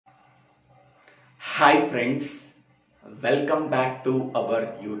Hi friends, welcome back to our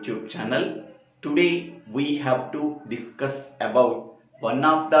YouTube channel. Today we have to discuss about one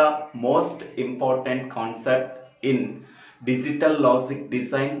of the most important concept in digital logic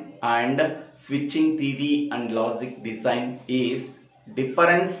design and switching theory and logic design is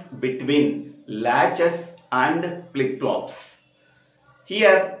difference between latches and flip-flops.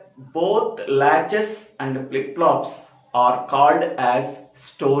 Here both latches and flip-flops are called as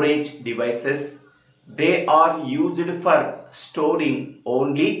storage devices. They are used for storing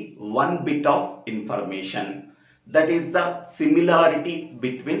only one bit of information. That is the similarity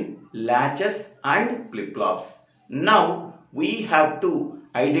between latches and flip-flops. Now we have to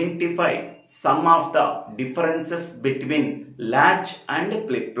identify some of the differences between latch and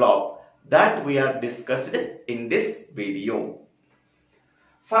flip-flop that we are discussed in this video.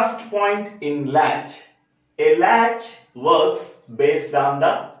 First point in latch. A latch works based on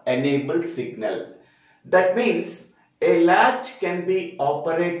the enable signal. That means a latch can be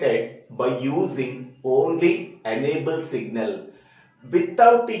operated by using only enable signal.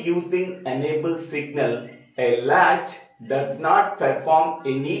 Without using enable signal, a latch does not perform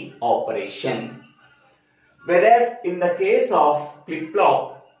any operation. Whereas in the case of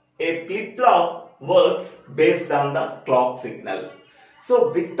flip-flop, a flip-flop works based on the clock signal.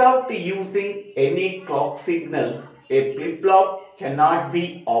 So without using any clock signal, a flip-flop cannot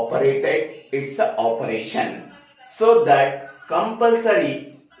be operated, its operation. So that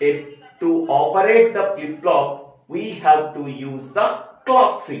compulsory to operate the flip-flop, we have to use the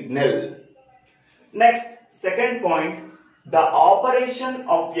clock signal. Next, second point, the operation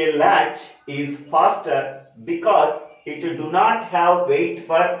of a latch is faster because it do not have wait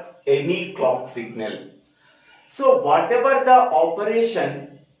for any clock signal. So whatever the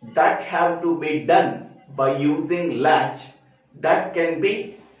operation that have to be done by using latch, that can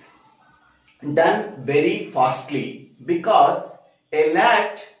be done very fastly because a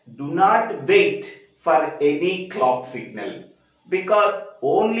latch do not wait for any clock signal because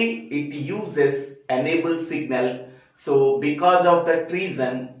only it uses enable signal. So because of that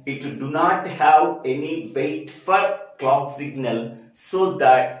reason, it do not have any wait for clock signal, so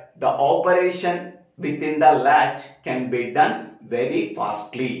that the operation within the latch can be done very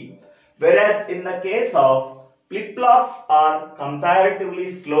fastly. Whereas in the case of flip-flops are comparatively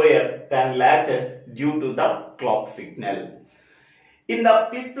slower than latches due to the clock signal. In the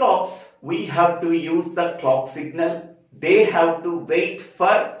flip-flops, we have to use the clock signal. They have to wait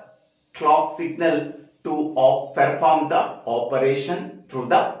for clock signal to perform the operation through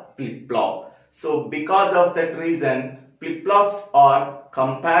the flip-flop. So because of that reason, flip-flops are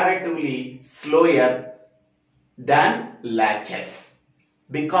comparatively slower than latches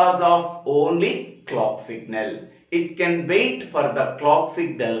because of only clock signal. It can wait for the clock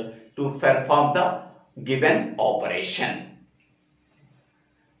signal to perform the given operation.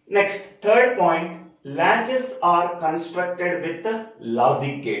 Next, third point, latches are constructed with the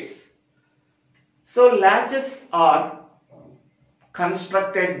logic gates. So latches are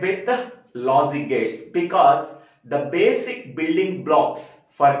constructed with the logic gates because the basic building blocks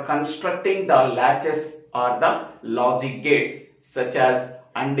for constructing the latches are the logic gates such as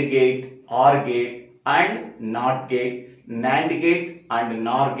AND gate, OR gate and NOT gate, NAND gate and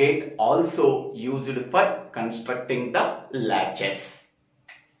NOR gate also used for constructing the latches.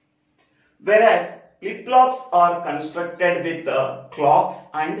 Whereas flip-flops are constructed with the clocks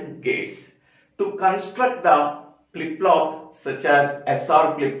and gates. To construct the flip-flop such as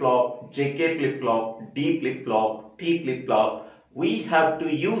SR flip-flop, JK flip-flop, D flip-flop, T flip-flop, we have to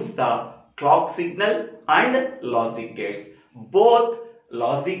use the clock signal and logic gates. Both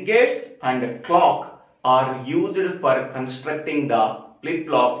logic gates and clock are used for constructing the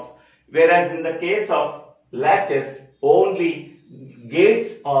flip-flops, whereas in the case of latches, only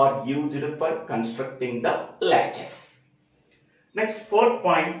gates are used for constructing the latches. Next, fourth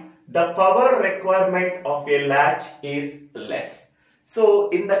point, the power requirement of a latch is less. So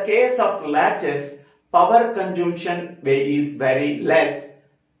in the case of latches, power consumption is very less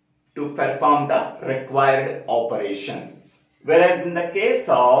to perform the required operation. Whereas in the case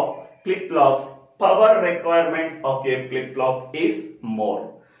of flip-flops, power requirement of a flip-flop is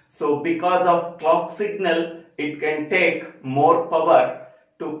more. So because of clock signal, it can take more power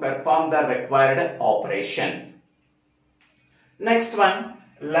to perform the required operation. Next one,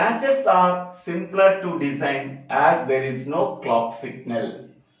 latches are simpler to design as there is no clock signal.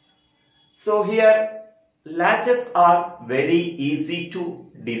 So here latches are very easy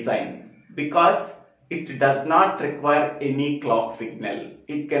to design because it does not require any clock signal.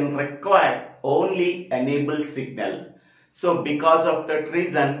 It can require only enable signal. So because of that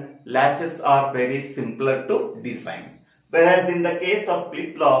reason, latches are very simpler to design. Whereas in the case of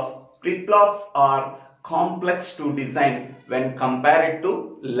flip-flops are complex to design when compared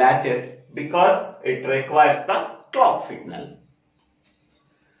to latches because it requires the clock signal.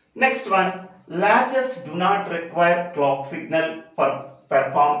 Next one, latches do not require clock signal for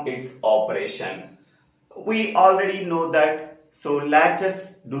perform its operation. We already know that, so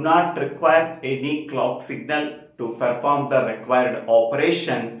latches do not require any clock signal to perform the required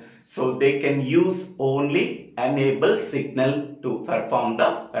operation, so they can use only enable signal to perform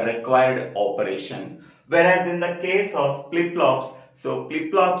the required operation. Whereas in the case of flip-flops, so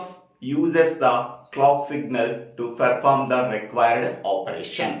flip-flops uses the clock signal to perform the required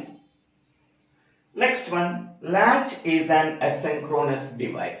operation. Next one, latch is an asynchronous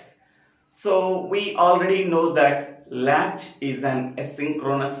device. So we already know that latch is an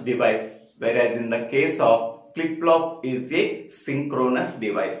asynchronous device, whereas in the case of flip-flop is a synchronous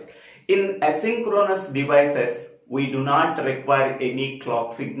device. In asynchronous devices, we do not require any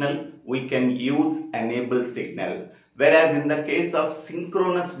clock signal, we can use enable signal. Whereas in the case of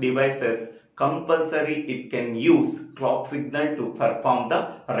synchronous devices, compulsory it can use clock signal to perform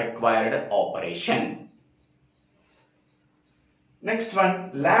the required operation. Next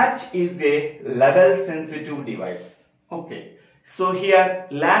one, latch is a level sensitive device. Okay, so here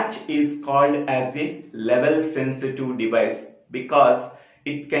latch is called as a level sensitive device because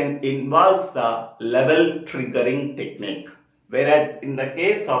it can involve the level triggering technique. Whereas in the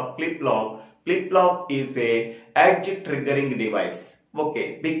case of flip-flop is a edge triggering device.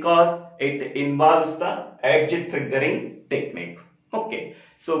 Okay, because it involves the edge triggering technique. Okay,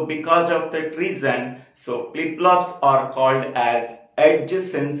 so because of that reason, so flip-flops are called as edge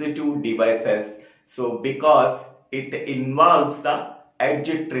sensitive devices. So because it involves the edge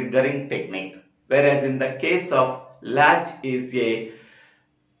triggering technique. Whereas in the case of latch is a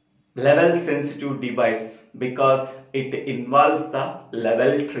level sensitive device because it involves the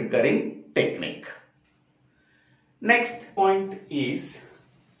level triggering technique. Next point is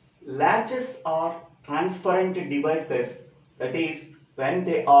latches are transparent devices, that is when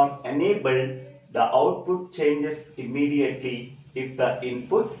they are enabled the output changes immediately if the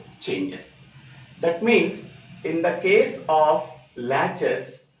input changes. That means in the case of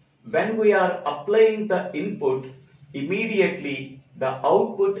latches, when we are applying the input, immediately the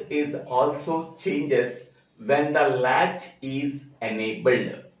output is also changes when the latch is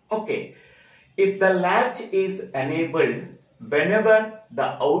enabled. Okay, if the latch is enabled, whenever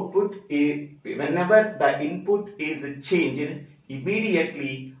the input is changed,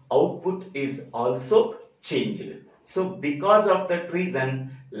 immediately output is also changed. So because of that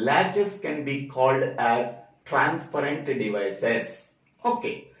reason, latches can be called as transparent devices.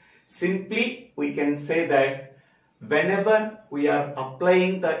 Okay, simply we can say that whenever we are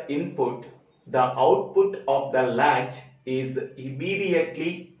applying the input, the output of the latch is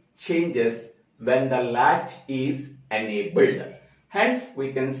immediately changes when the latch is enabled. Hence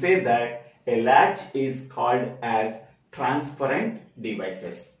we can say that a latch is called as transparent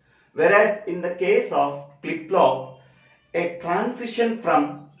devices. Whereas in the case of flip-flop, a transition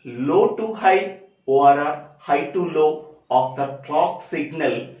from low to high or a high to low of the clock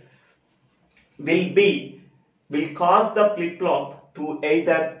signal will cause the flip-flop to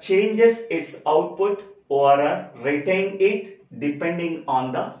either changes its output or retain it depending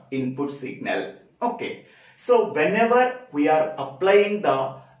on the input signal. Okay, so whenever we are applying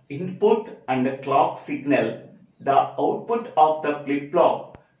the input and the clock signal, the output of the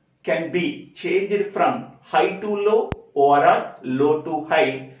flip-flop can be changed from high to low or low to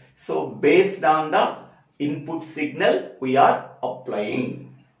high. So based on the input signal we are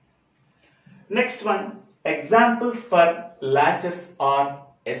applying. Next one, examples for latches are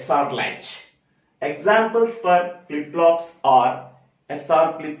SR latch. Examples for flip-flops are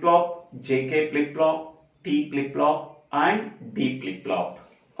SR flip-flop, JK flip-flop, T flip-flop and D flip-flop.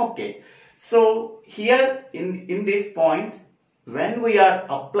 Okay, so here in this point, when we are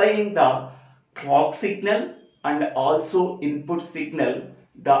applying the clock signal and also input signal,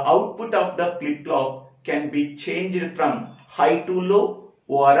 the output of the flip-flop can be changed from high to low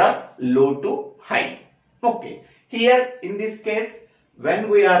or low to high. Okay, here in this case, when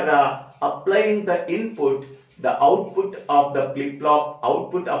we are applying the input, the output of the flip-flop,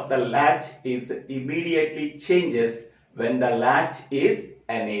 output of the latch is immediately changes when the latch is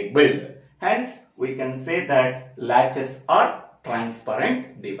enabled. Hence, we can say that latches are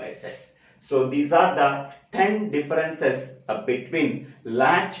transparent devices. So these are the 10 differences between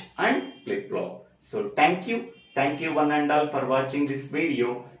latch and flip-flop. So thank you one and all for watching this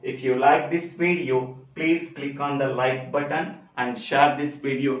video. If you like this video, please click on the like button and share this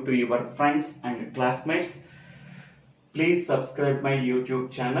video to your friends and classmates. Please subscribe my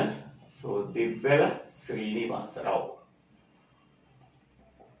YouTube channel. So Divvela Srinivasarao.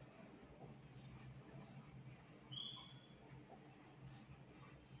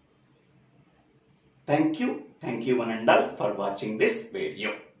 Thank you one and all for watching this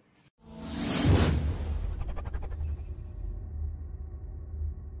video.